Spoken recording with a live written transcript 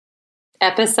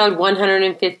episode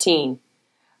 115.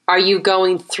 Are you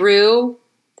going through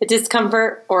the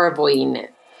discomfort or avoiding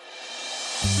it?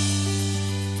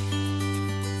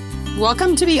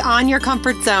 Welcome to Beyond Your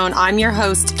Comfort Zone. I'm your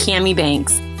host, Cami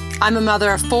Banks. I'm a mother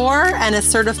of 4 and a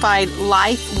certified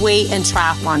life, weight, and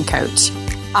triathlon coach.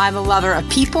 I'm a lover of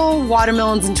people,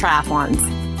 watermelons, and triathlons.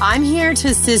 I'm here to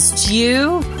assist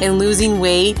you in losing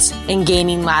weight and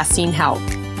gaining lasting health.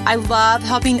 I love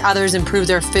helping others improve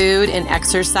their food and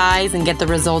exercise and get the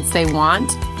results they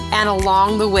want. And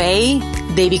along the way,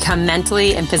 they become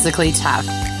mentally and physically tough.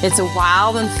 It's a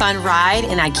wild and fun ride,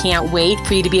 and I can't wait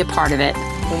for you to be a part of it.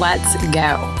 Let's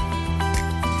go.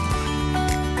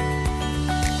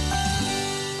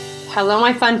 Hello,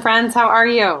 my fun friends. How are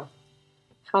you?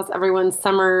 How's everyone's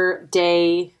summer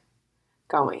day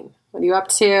going? What are you up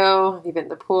to? Have you been at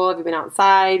the pool? Have you been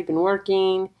outside? Been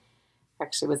working?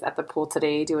 Actually was at the pool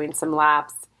today doing some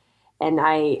laps, and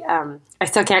I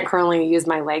still can't currently use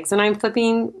my legs when I'm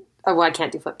flipping. Oh, well, I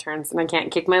can't do flip turns, and I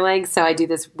can't kick my legs, so I do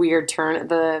this weird turn at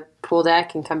the pool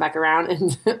deck and come back around,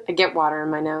 and I get water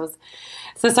in my nose.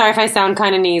 So sorry if I sound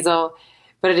kind of nasal,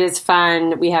 but it is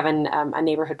fun. We have a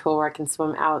neighborhood pool where I can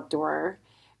swim outdoor,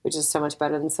 which is so much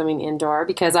better than swimming indoor,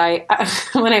 because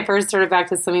when I first started back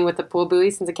to swimming with the pool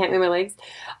buoy, since I can't move my legs,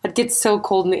 I'd get so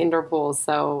cold in the indoor pool.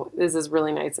 So this is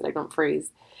really nice that I don't freeze.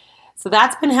 So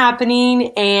that's been happening,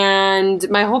 and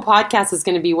my whole podcast is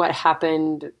going to be what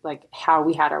happened, like how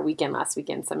we had our weekend last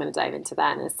weekend. So I'm going to dive into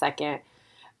that in a second.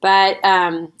 But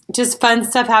just fun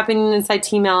stuff happening inside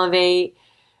Team Elevate.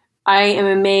 I am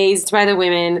amazed by the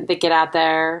women that get out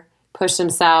there, push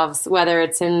themselves, whether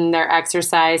it's in their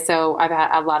exercise. So I've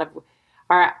had a lot of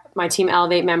my Team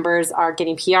Elevate members are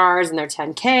getting PRs in their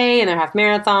 10K, and their half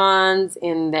marathons,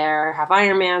 in their half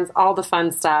Ironmans, all the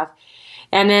fun stuff.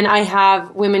 And then I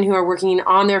have women who are working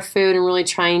on their food and really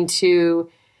trying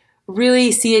to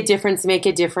really see a difference, make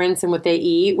a difference in what they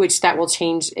eat, which that will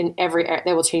change every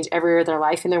area of their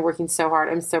life. And they're working so hard.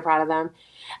 I'm so proud of them.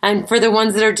 And for the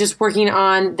ones that are just working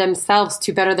on themselves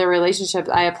to better their relationships,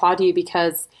 I applaud you,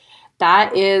 because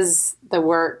that is the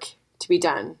work to be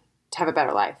done to have a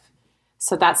better life.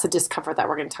 So that's the discomfort that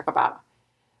we're going to talk about.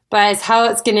 But how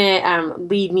it's going to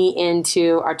lead me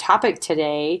into our topic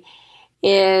today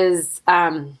is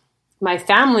my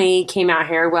family came out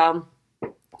here. Well,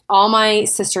 all my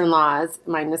sister-in-laws,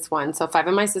 minus one, so 5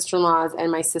 of my sister-in-laws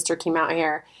and my sister came out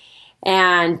here.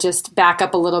 And just back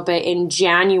up a little bit, in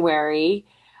January,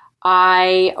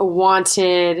 I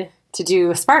wanted to do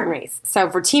a Spartan race. So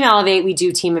for Team Elevate, we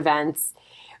do team events.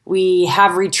 We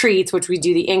have retreats, which we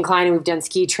do the incline, and we've done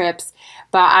ski trips.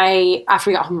 But after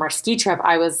we got home from our ski trip,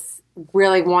 I was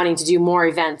really wanting to do more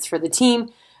events for the team.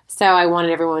 So I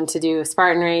wanted everyone to do a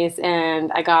Spartan race, and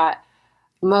I got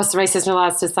most of my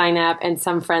sister-in-laws to sign up and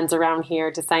some friends around here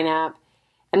to sign up.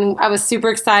 And I was super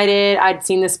excited. I'd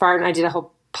seen the Spartan. I did a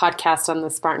whole podcast on the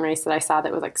Spartan race that I saw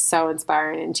that was like so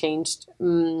inspiring and changed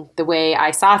the way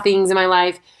I saw things in my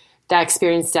life. That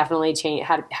experience definitely changed,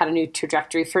 had a new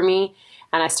trajectory for me.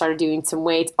 And I started doing some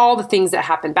weights, all the things that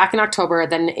happened back in October.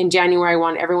 Then in January, I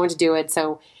wanted everyone to do it.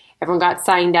 So everyone got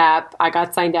signed up. I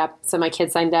got signed up. So my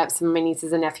kids signed up. Some of my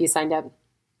nieces and nephews signed up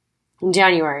in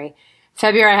January.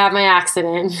 February, I have my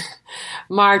accident.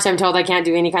 March, I'm told I can't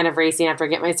do any kind of racing after I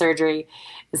get my surgery.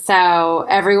 So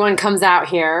everyone comes out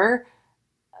here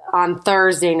on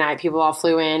Thursday night. People all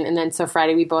flew in. And then so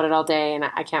Friday, we boated all day, and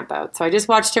I can't boat. So I just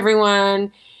watched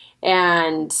everyone.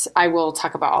 And I will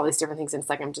talk about all these different things in a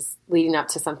second. I'm just leading up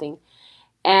to something.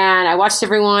 And I watched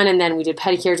everyone, and then we did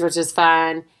pedicures, which was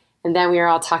fun. And then we were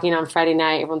all talking on Friday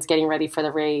night. Everyone's getting ready for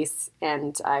the race,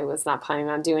 and I was not planning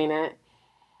on doing it.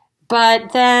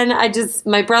 But then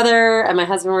my brother and my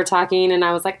husband were talking, and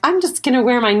I was like, I'm just going to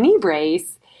wear my knee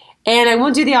brace, and I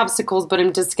won't do the obstacles, but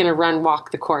I'm just going to walk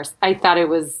the course. I thought it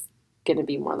was going to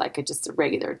be more like just a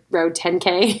regular road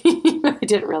 10K. I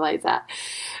didn't realize that.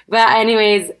 But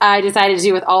anyways, I decided to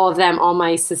do with all of them, all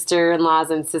my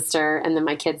sister-in-laws and sister, and then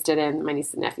my kids did it, and my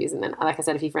nieces and nephews, and then, like I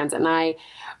said, a few friends. And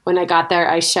when I got there,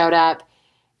 I showed up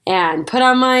and put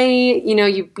on my,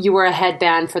 you wear a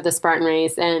headband for the Spartan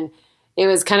race, and it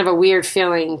was kind of a weird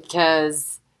feeling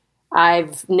because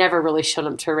I've never really shown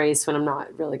up to a race when I'm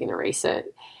not really going to race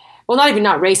it. Well, not even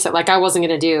not race it, like I wasn't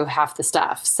going to do half the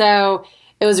stuff. So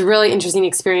it was a really interesting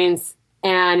experience,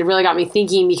 and it really got me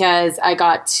thinking, because I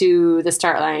got to the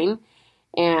start line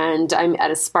and I'm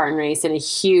at a Spartan race in a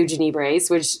huge knee brace,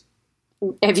 which,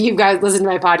 if you guys listen to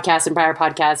my podcast and prior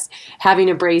podcast, having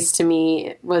a brace to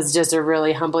me was just a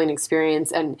really humbling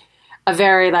experience, and a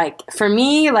very, for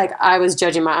me, I was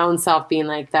judging my own self, being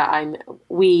like that I'm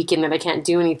weak and that I can't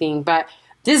do anything. But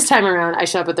this time around, I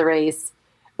show up at the race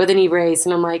with a knee brace,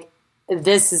 and I'm like,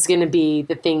 this is going to be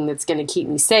the thing that's going to keep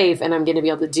me safe, and I'm going to be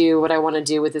able to do what I want to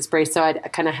do with this brace. So I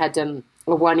kind of had done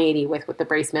a 180 with what the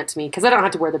brace meant to me, because I don't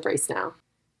have to wear the brace now.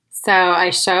 So I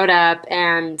showed up,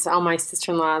 and all my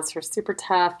sister-in-laws were super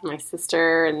tough, my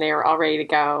sister, and they were all ready to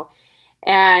go.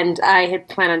 And I had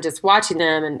planned on just watching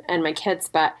them and my kids,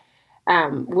 but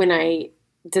when I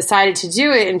decided to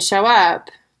do it and show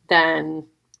up, then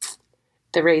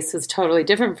the race was totally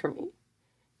different for me.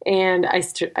 And I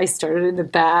started in the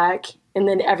back, and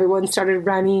then everyone started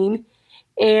running,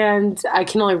 and I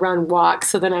can only walk.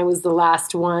 So then I was the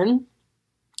last one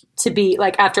to be,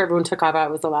 like, after everyone took off, I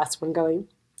was the last one going.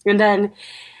 And then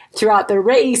throughout the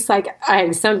race, like, I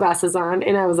had sunglasses on,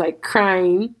 and I was like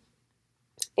crying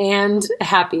and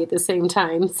happy at the same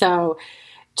time. So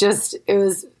just, it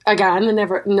was, again,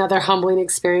 another humbling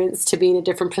experience to be in a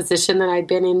different position than I'd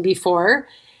been in before.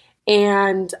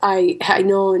 And I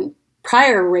know in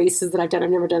prior races that I've done,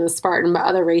 I've never done a Spartan, but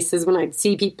other races, when I'd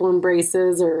see people in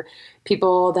braces or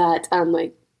people that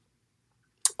like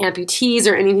amputees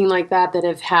or anything like that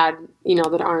have had,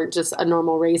 that aren't just a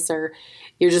normal racer,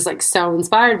 you're just like so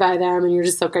inspired by them, and you're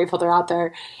just so grateful they're out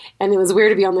there. And it was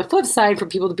weird to be on the flip side for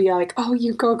people to be like, oh,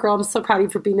 you go girl, I'm so proud of you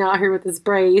for being out here with this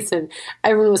brace. And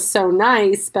everyone was so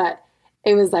nice, but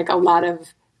it was like a lot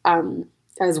of, I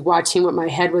was watching what my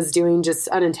head was doing just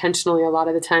unintentionally a lot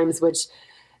of the times, which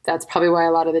that's probably why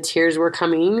a lot of the tears were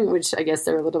coming, which I guess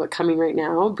they're a little bit coming right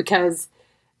now, because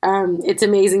it's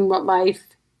amazing what life,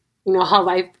 how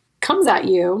life comes at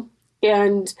you.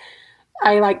 And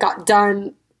I got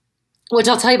done, which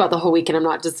I'll tell you about the whole weekend. I'm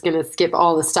not just going to skip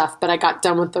all the stuff, but I got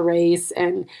done with the race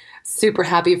and super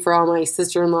happy for all my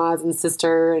sister-in-laws and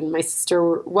sister. And my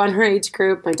sister won her age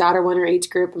group. My daughter won her age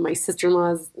group. And my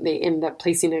sister-in-laws, they ended up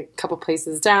placing a couple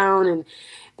places down. And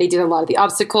they did a lot of the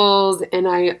obstacles. And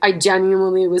I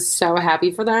genuinely was so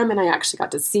happy for them. And I actually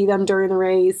got to see them during the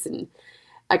race. And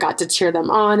I got to cheer them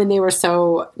on. And they were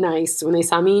so nice when they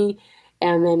saw me.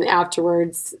 And then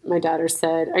afterwards, my daughter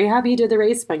said, "Are you happy you did the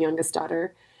race?" My youngest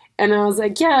daughter. And I was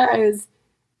like, yeah, I was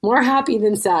more happy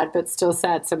than sad, but still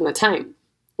sad some of the time,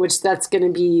 which that's going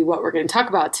to be what we're going to talk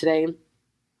about today,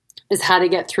 is how to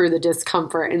get through the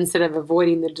discomfort instead of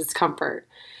avoiding the discomfort.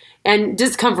 And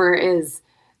discomfort is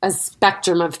a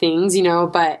spectrum of things,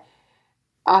 but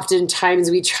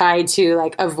oftentimes we try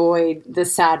to avoid the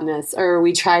sadness, or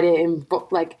we try to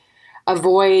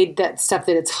avoid that stuff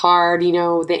that it's hard,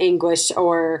 the anguish.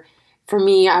 Or for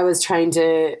me, I was trying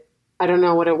to, I don't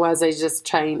know what it was. I was just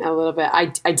trying a little bit.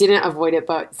 I didn't avoid it,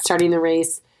 but starting the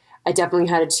race, I definitely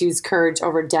had to choose courage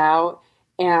over doubt,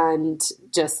 and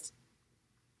just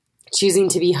choosing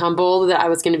to be humbled that I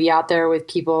was going to be out there with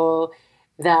people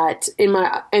that in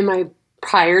my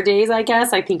prior days, I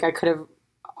guess, I think I could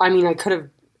have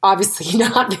obviously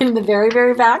not been in the very,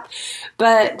 very back,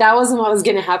 but that wasn't what was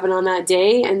going to happen on that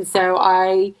day. And so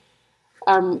I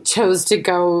chose to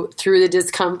go through the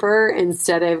discomfort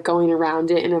instead of going around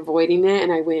it and avoiding it.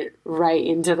 And I went right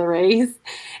into the race.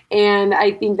 And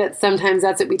I think that sometimes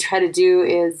that's what we try to do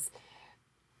is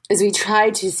we try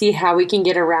to see how we can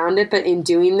get around it. But in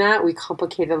doing that, we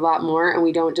complicate it a lot more, and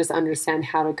we don't just understand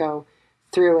how to go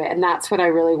through it. And that's what I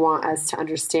really want us to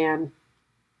understand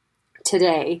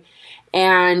today.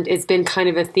 And it's been kind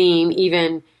of a theme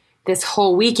even this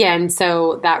whole weekend.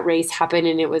 So that race happened,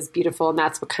 and it was beautiful, and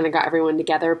that's what kind of got everyone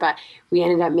together. But we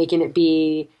ended up making it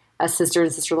be a sister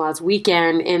and sister-in-law's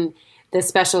weekend. And the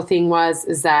special thing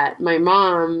is that my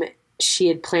mom, she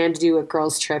had planned to do a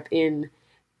girls trip in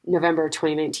November of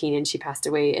 2019, and she passed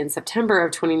away in September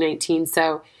of 2019.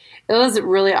 So it was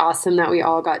really awesome that we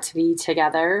all got to be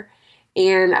together.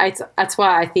 And that's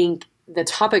why I think the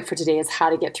topic for today is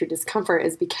how to get through discomfort,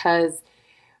 is because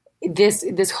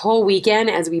this whole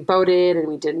weekend, as we boated and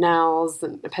we did nails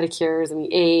and pedicures and we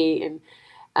ate and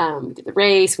we did the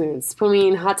race, we went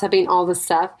swimming, hot tubbing, all this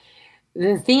stuff.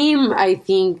 The theme, I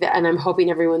think, and I'm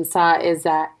hoping everyone saw, is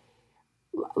that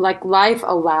life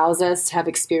allows us to have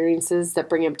experiences that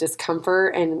bring up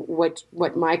discomfort. And what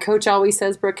my coach always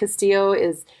says, Brooke Castillo,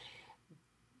 is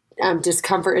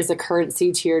discomfort is a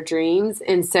currency to your dreams.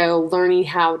 And so learning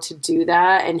how to do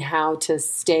that and how to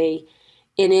stay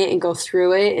in it and go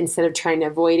through it instead of trying to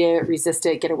avoid it, resist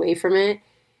it, get away from it,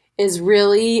 is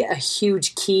really a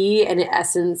huge key and an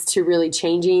essence to really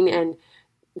changing. And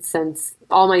since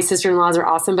all my sister-in-laws are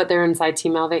awesome, but they're inside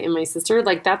Team Elevate and my sister,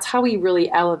 that's how we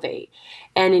really elevate.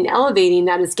 And in elevating,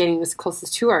 that is getting us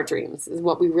closest to our dreams, is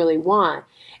what we really want.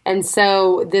 And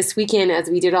so this weekend, as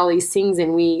we did all these things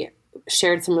and we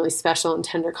shared some really special and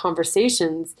tender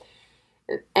conversations,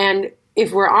 and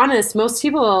if we're honest, most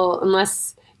people,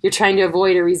 unless you're trying to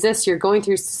avoid or resist, you're going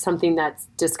through something that's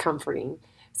discomforting,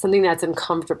 something that's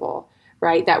uncomfortable,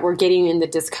 right? That we're getting in the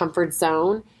discomfort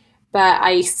zone. But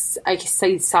I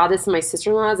saw this in my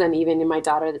sister-in-laws and even in my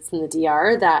daughter that's in the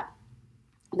DR, that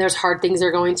there's hard things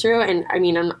they're going through. And I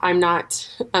mean, I'm not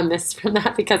amiss from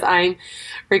that because I'm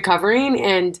recovering.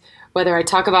 And whether I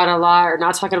talk about it a lot or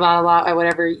not talking about it a lot, or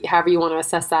whatever, however you want to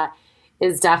assess that,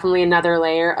 is definitely another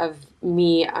layer of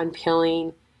me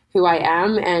unpeeling who I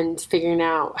am and figuring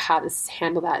out how to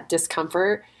handle that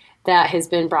discomfort that has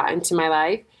been brought into my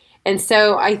life. And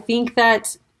so I think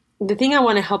that the thing I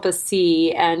want to help us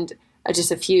see, and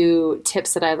just a few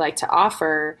tips that I'd like to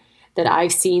offer that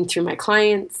I've seen through my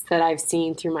clients, that I've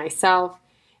seen through myself,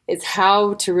 is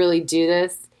how to really do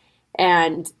this.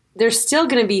 And there's still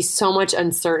going to be so much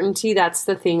uncertainty. That's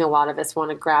the thing a lot of us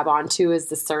want to grab onto, is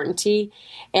the certainty.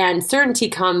 And certainty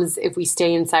comes if we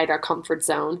stay inside our comfort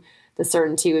zone. The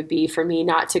certainty would be for me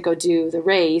not to go do the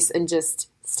race and just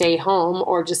stay home,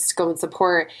 or just go and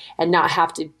support and not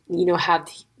have to,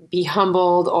 be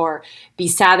humbled or be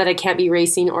sad that I can't be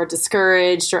racing, or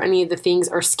discouraged, or any of the things,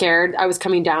 or scared. I was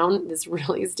coming down this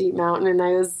really steep mountain and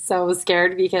I was so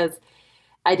scared because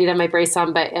I did have my brace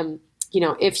on, but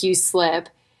if you slip,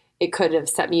 it could have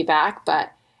set me back.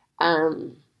 But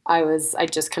I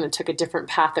just kind of took a different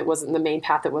path that wasn't the main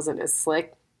path, that wasn't as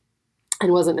slick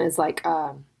and wasn't as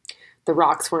the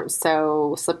rocks weren't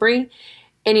so slippery.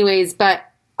 Anyways, but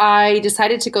I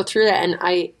decided to go through that, and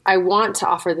I want to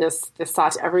offer this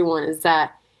thought to everyone, is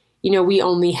that, we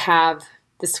only have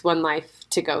this one life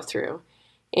to go through.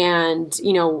 And,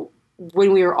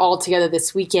 when we were all together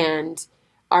this weekend,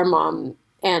 our mom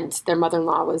and their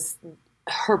mother-in-law,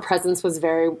 her presence was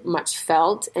very much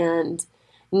felt, and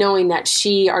knowing that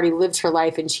she already lived her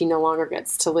life and she no longer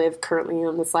gets to live currently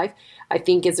in this life, I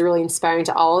think is really inspiring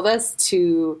to all of us,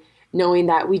 to knowing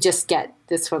that we just get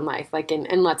this one life,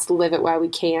 and let's live it while we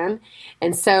can.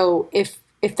 And so if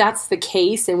that's the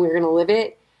case and we're going to live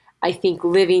it, I think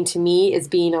living to me is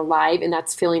being alive, and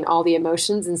that's feeling all the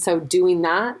emotions. And so doing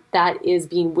that is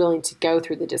being willing to go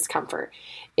through the discomfort,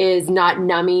 is not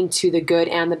numbing to the good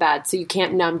and the bad. So you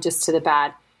can't numb just to the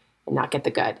bad and not get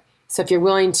the good. So if you're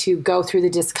willing to go through the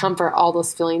discomfort, all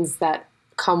those feelings that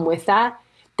come with that,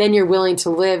 then you're willing to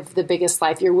live the biggest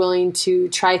life. You're willing to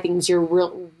try things.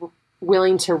 You're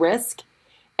willing to risk.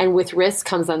 And with risk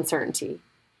comes uncertainty.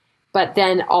 But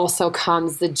then also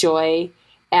comes the joy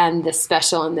and the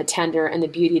special and the tender and the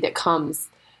beauty that comes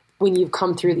when you've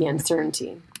come through the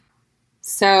uncertainty.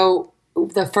 So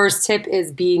the first tip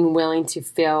is being willing to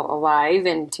feel alive.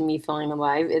 And to me, feeling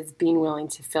alive is being willing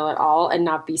to feel it all and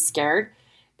not be scared.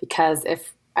 Because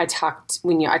I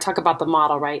talk about the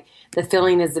model, right? The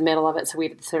feeling is the middle of it. So we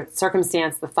have the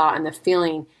circumstance, the thought, and the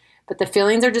feeling. But the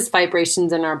feelings are just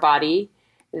vibrations in our body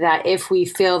that if we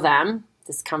feel them,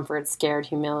 discomfort, scared,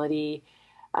 humility,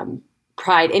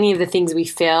 pride, any of the things we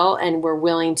feel, and we're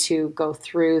willing to go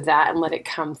through that and let it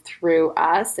come through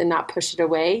us and not push it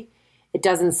away, it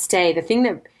doesn't stay. The thing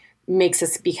that makes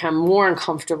us become more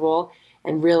uncomfortable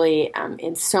and really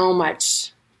in so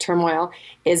much turmoil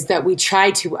is that we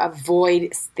try to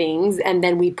avoid things, and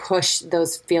then we push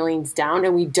those feelings down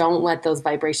and we don't let those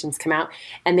vibrations come out,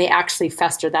 and they actually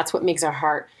fester. That's what makes our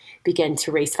heart begin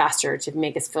to race faster, to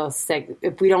make us feel sick,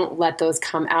 if we don't let those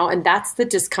come out. And that's the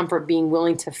discomfort, being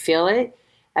willing to feel it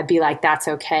and be like, that's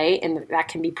okay, and that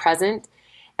can be present.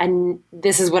 And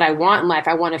this is what I want in life.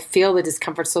 I want to feel the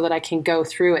discomfort so that I can go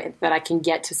through it, that I can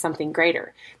get to something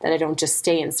greater, that I don't just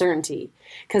stay in certainty.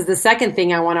 Because the second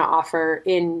thing I want to offer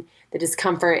in the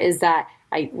discomfort is that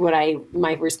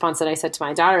my response that I said to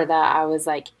my daughter, that I was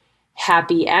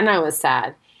happy and I was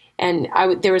sad. And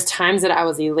there was times that I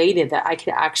was elated that I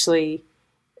could actually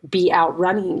be out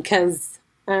running, because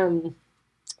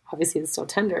obviously it's still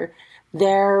tender.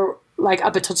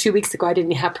 Up until 2 weeks ago, I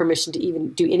didn't have permission to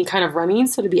even do any kind of running.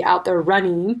 So to be out there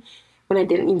running when I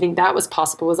didn't even think that was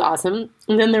possible was awesome.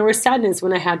 And then there was sadness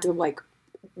when I had to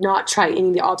not try any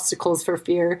of the obstacles for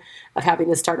fear of having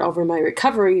to start over my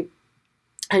recovery.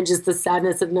 And just the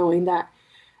sadness of knowing that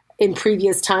in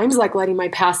previous times, letting my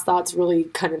past thoughts really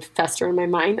kind of fester in my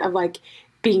mind, of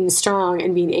being strong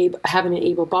and having an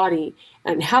able body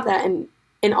and have that.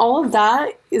 And all of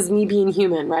that is me being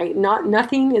human, right?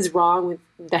 Nothing is wrong with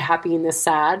the happy and the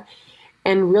sad,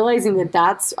 and realizing that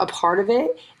that's a part of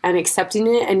it and accepting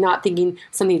it, and not thinking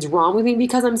something's wrong with me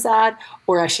because I'm sad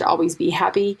or I should always be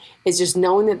happy. Is just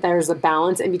knowing that there's a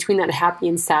balance, and between that happy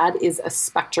and sad is a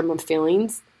spectrum of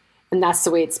feelings, and that's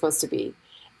the way it's supposed to be.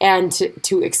 And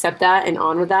to accept that and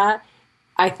honor that,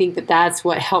 I think that that's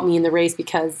what helped me in the race,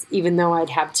 because even though I'd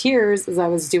have tears as I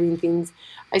was doing things,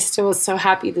 I still was so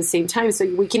happy at the same time. So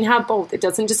we can have both. It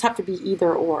doesn't just have to be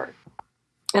either or.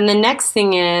 And the next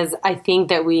thing is, I think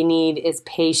that we need is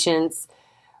patience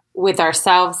with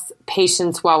ourselves,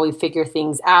 patience while we figure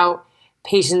things out,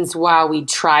 patience while we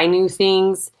try new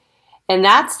things. And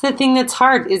that's the thing that's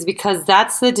hard, is because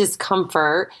that's the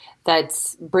discomfort that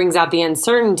brings out the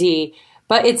uncertainty.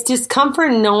 But it's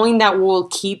discomfort knowing that we'll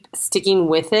keep sticking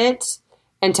with it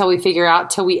until we figure out,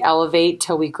 till we elevate,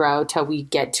 till we grow, till we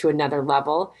get to another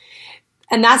level.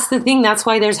 And that's the thing. That's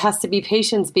why there has to be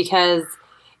patience, because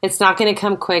it's not going to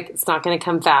come quick. It's not going to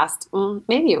come fast.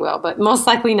 Maybe it will, but most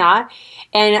likely not.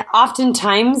 And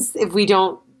oftentimes, if we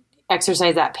don't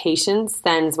exercise that patience,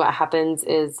 then what happens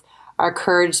is our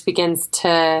courage begins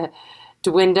to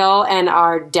dwindle and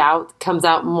our doubt comes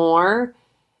out more.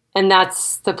 And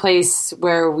that's the place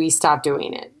where we stop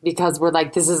doing it, because we're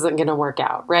like, this isn't going to work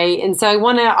out, right? And so I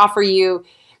want to offer you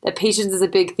that patience is a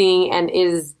big thing and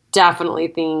is definitely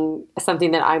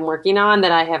something that I'm working on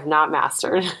that I have not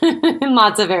mastered in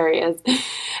lots of areas.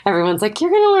 Everyone's like, you're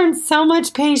going to learn so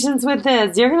much patience with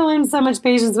this. You're going to learn so much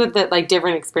patience with it, like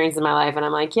different experiences in my life. And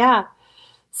I'm like, yeah,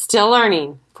 still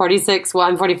learning. 46, well,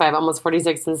 I'm 45, almost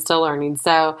 46, and still learning.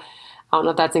 So I don't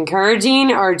know if that's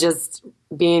encouraging or just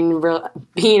being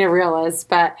a realist,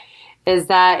 but is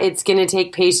that it's going to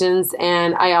take patience.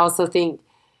 And I also think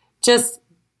just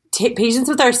take patience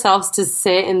with ourselves to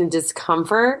sit in the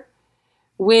discomfort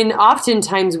when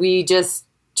oftentimes we just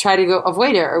try to go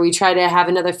avoid it, or we try to have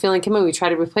another feeling come in, we try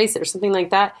to replace it or something like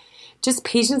that. Just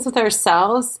patience with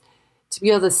ourselves to be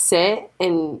able to sit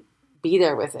and be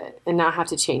there with it and not have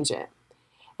to change it.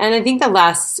 And I think the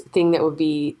last thing that would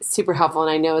be super helpful,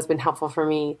 and I know has been helpful for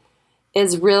me,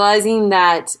 is realizing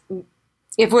that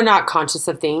if we're not conscious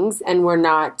of things and we're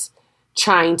not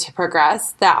trying to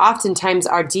progress, that oftentimes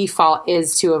our default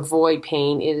is to avoid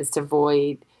pain, it is to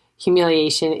avoid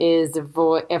humiliation, it is to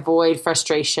avoid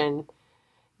frustration.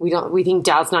 We think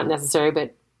doubt's not necessary,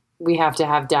 but we have to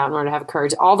have doubt in order to have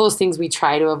courage. All those things we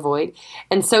try to avoid.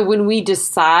 And so when we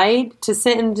decide to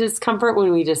sit in discomfort,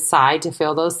 when we decide to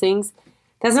feel those things,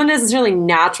 that's not necessarily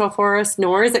natural for us,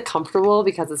 nor is it comfortable,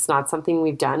 because it's not something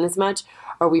we've done as much,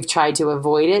 or we've tried to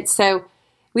avoid it. So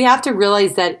we have to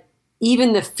realize that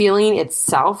even the feeling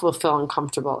itself will feel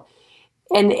uncomfortable.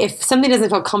 And if something doesn't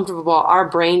feel comfortable, our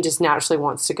brain just naturally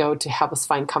wants to go to help us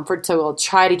find comfort. So we'll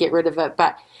try to get rid of it.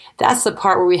 But that's the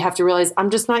part where we have to realize, I'm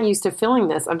just not used to feeling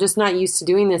this. I'm just not used to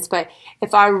doing this. But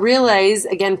if I realize,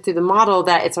 again, through the model,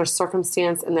 that it's our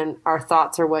circumstance and then our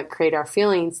thoughts are what create our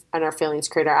feelings, and our feelings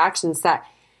create our actions, that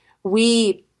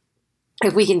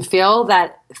if we can feel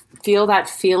that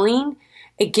feeling,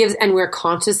 it gives, and we're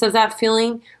conscious of that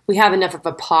feeling, we have enough of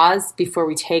a pause before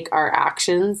we take our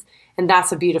actions. And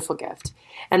that's a beautiful gift.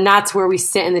 And that's where we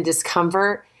sit in the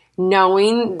discomfort,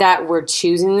 knowing that we're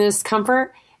choosing the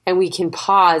discomfort, and we can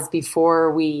pause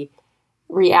before we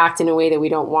react in a way that we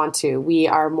don't want to. We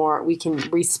can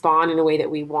respond in a way that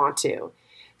we want to.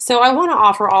 So I want to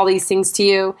offer all these things to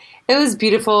you. It was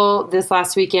beautiful this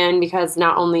last weekend, because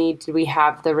not only did we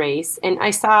have the race, and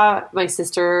I saw my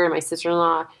sister and my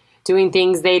sister-in-law doing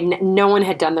things no one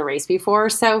had done the race before.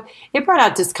 So it brought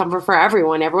out discomfort for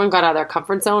everyone. Everyone got out of their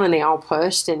comfort zone and they all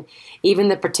pushed. And even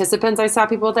the participants, I saw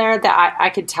people there that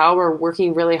I could tell were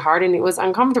working really hard, and it was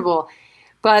uncomfortable.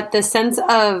 But the sense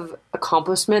of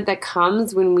accomplishment that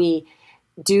comes when we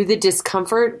do the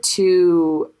discomfort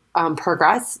to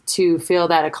progress, to feel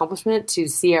that accomplishment, to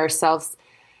see ourselves,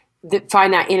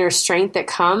 find that inner strength that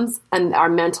comes, and our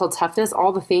mental toughness,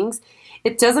 all the things,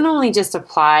 it doesn't only just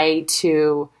apply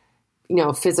to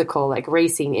physical, like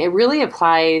racing. It really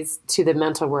applies to the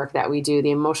mental work that we do,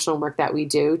 the emotional work that we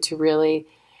do to really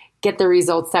get the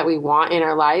results that we want in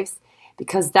our lives,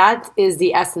 because that is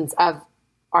the essence of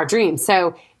our dreams.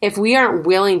 So if we aren't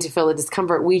willing to feel the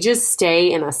discomfort, we just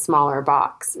stay in a smaller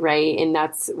box, right? And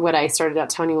that's what I started out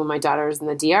telling you when my daughter was in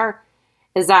the DR,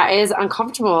 is that it is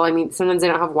uncomfortable. I mean, sometimes they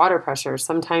don't have water pressure.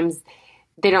 Sometimes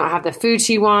they don't have the food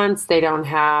she wants.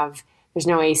 There's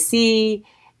no AC.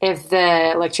 If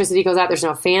the electricity goes out, there's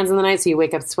no fans in the night, so you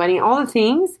wake up sweating, all the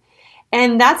things.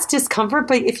 And that's discomfort.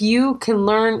 But if you can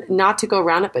learn not to go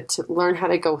around it, but to learn how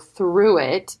to go through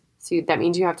it, so that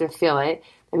means you have to feel it.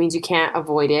 That means you can't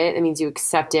avoid it. That means you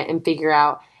accept it and figure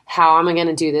out, how am I going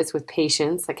to do this with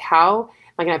patience? Like, how am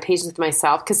I going to have patience with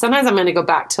myself? Because sometimes I'm going to go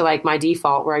back to like my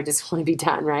default where I just want to be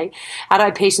done, right? How do I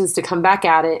have patience to come back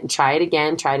at it and try it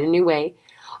again, try it a new way?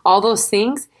 All those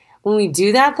things. When we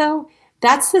do that, though,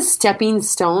 that's the stepping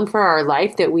stone for our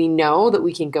life, that we know that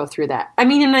we can go through that. I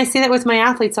mean, and I say that with my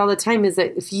athletes all the time, is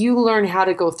that if you learn how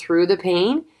to go through the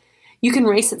pain, you can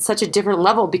race at such a different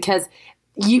level, because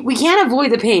we can't avoid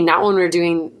the pain, not when we're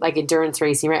doing like endurance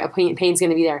racing, right? Pain's going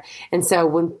to be there. And so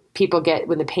when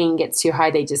the pain gets too high,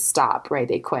 they just stop, right?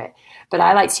 They quit. But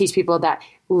I like to teach people that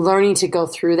learning to go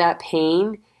through that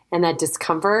pain and that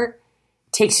discomfort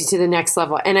takes you to the next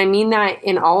level. And I mean that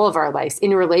in all of our lives,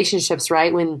 in relationships,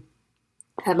 right? When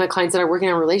I have my clients that are working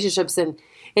on relationships, and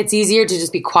it's easier to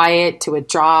just be quiet, to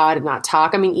withdraw, to not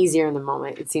talk. I mean, easier in the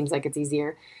moment. It seems like it's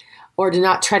easier. Or to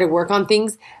not try to work on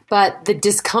things. But the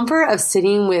discomfort of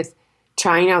sitting with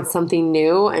trying out something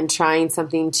new and trying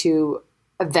something to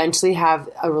eventually have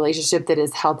a relationship that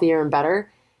is healthier and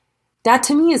better, that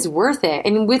to me is worth it.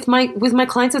 And with my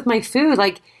clients with my food,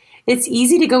 like, it's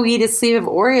easy to go eat a sleeve of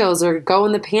Oreos or go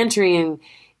in the pantry and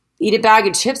eat a bag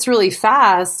of chips really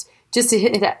fast just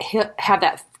to have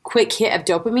that quick hit of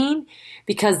dopamine,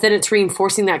 because then it's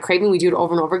reinforcing that craving. We do it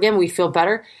over and over again. We feel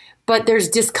better. But there's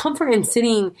discomfort in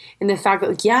sitting in the fact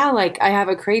that, like, I have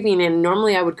a craving and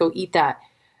normally I would go eat that.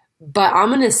 But I'm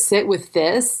going to sit with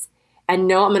this and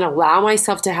know I'm going to allow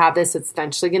myself to have this. It's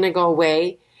eventually going to go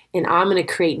away, and I'm going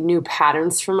to create new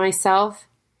patterns for myself.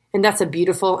 And that's a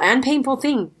beautiful and painful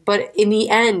thing. But in the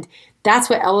end, that's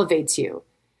what elevates you.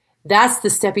 That's the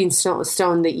stepping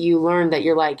stone that you learn, that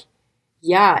you're like,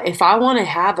 yeah, if I want to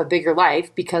have a bigger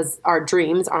life, because our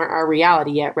dreams aren't our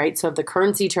reality yet, right? So if the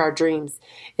currency to our dreams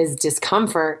is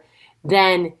discomfort,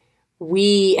 then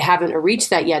we haven't reached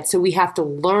that yet. So we have to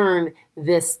learn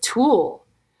this tool,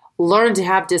 learn to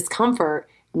have discomfort,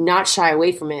 not shy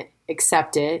away from it,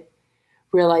 accept it,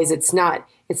 realize it's not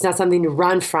something to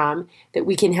run from, that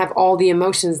we can have all the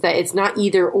emotions, that it's not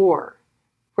either or,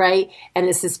 right? And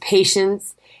it's this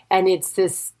patience, and it's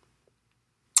this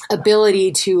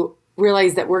ability to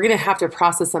realize that we're going to have to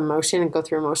process emotion and go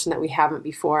through emotion that we haven't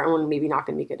before, and we're maybe not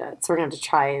going to be good at. So we're going to have to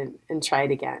try and try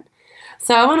it again.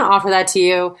 So I want to offer that to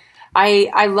you.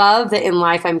 I love that in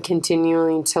life I'm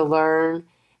continuing to learn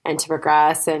and to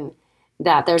progress, and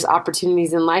that there's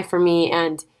opportunities in life for me,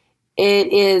 and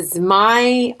it is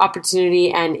my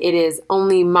opportunity, and it is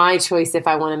only my choice if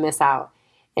I want to miss out.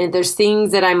 And there's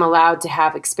things that I'm allowed to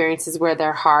have experiences where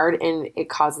they're hard and it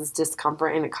causes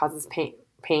discomfort and it causes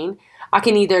pain. I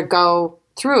can either go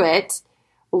through it,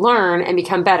 learn and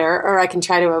become better, or I can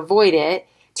try to avoid it,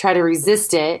 try to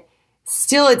resist it.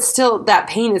 It's still that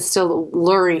pain is still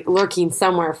lurking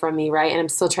somewhere from me, right? And I'm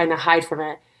still trying to hide from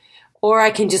it. Or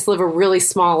I can just live a really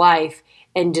small life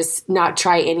and just not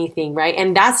try anything, right?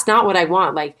 And that's not what I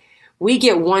want. Like, we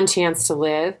get one chance to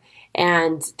live,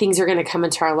 and things are going to come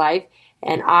into our life.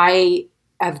 And I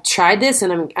have tried this,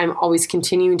 and I'm always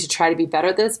continuing to try to be better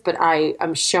at this, but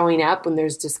I'm showing up when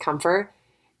there's discomfort,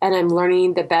 and I'm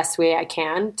learning the best way I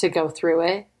can to go through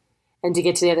it and to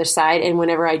get to the other side. And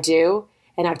whenever I do,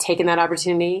 and I've taken that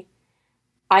opportunity,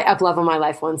 I up-level my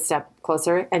life one step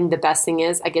closer. And the best thing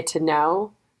is I get to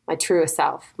know my truest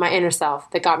self, my inner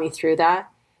self that got me through that.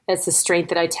 That's the strength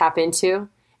that I tap into.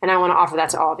 And I want to offer that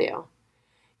to all of you.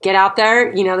 Get out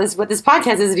there. You know, this is what this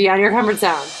podcast is, beyond your comfort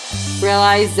zone.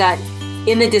 Realize that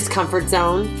in the discomfort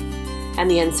zone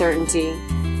and the uncertainty,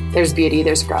 there's beauty,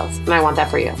 there's growth. And I want that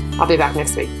for you. I'll be back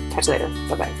next week. Catch you later.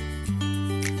 Bye-bye.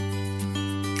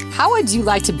 How would you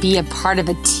like to be a part of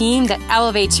a team that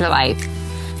elevates your life?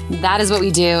 That is what we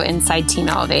do inside Team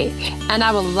Elevate, and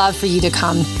I would love for you to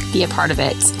come be a part of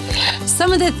it.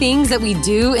 Some of the things that we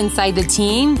do inside the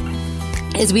team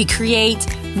is we create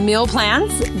meal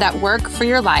plans that work for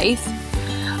your life.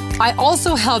 I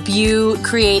also help you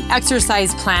create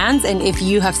exercise plans, and if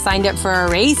you have signed up for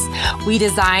a race, we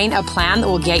design a plan that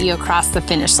will get you across the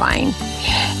finish line.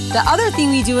 The other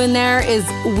thing we do in there is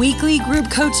weekly group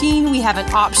coaching. We have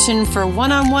an option for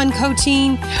one-on-one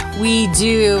coaching. We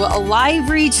do live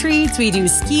retreats. We do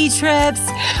ski trips.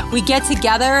 We get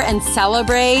together and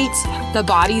celebrate the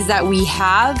bodies that we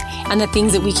have and the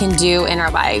things that we can do in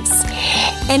our lives.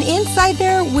 And inside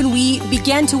there, when we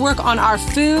begin to work on our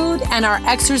food and our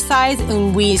exercise,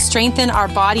 and we strengthen our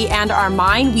body and our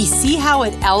mind, we see how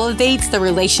it elevates the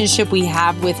relationship we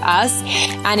have with us.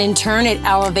 And in turn, it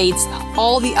elevates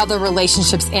all the other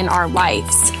relationships in our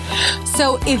lives.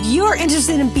 So if you are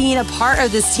interested in being a part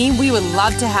of this team, we would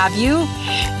love to have you.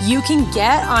 You can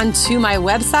get onto my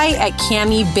website at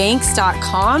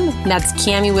CamiBanks.com. That's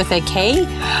Cami with a K.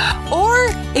 Or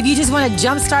if you just want to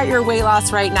jumpstart your weight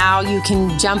loss right now, you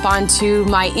can jump onto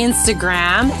my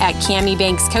Instagram at Cami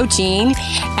Banks Coaching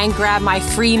and grab my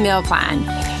free meal plan.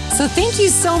 So thank you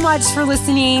so much for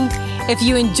listening. If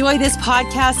you enjoy this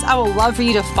podcast, I would love for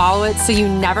you to follow it so you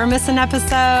never miss an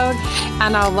episode.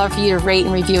 And I would love for you to rate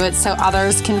and review it so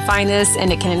others can find this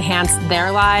and it can enhance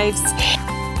their lives.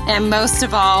 And most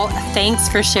of all, thanks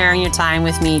for sharing your time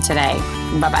with me today.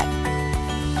 Bye-bye.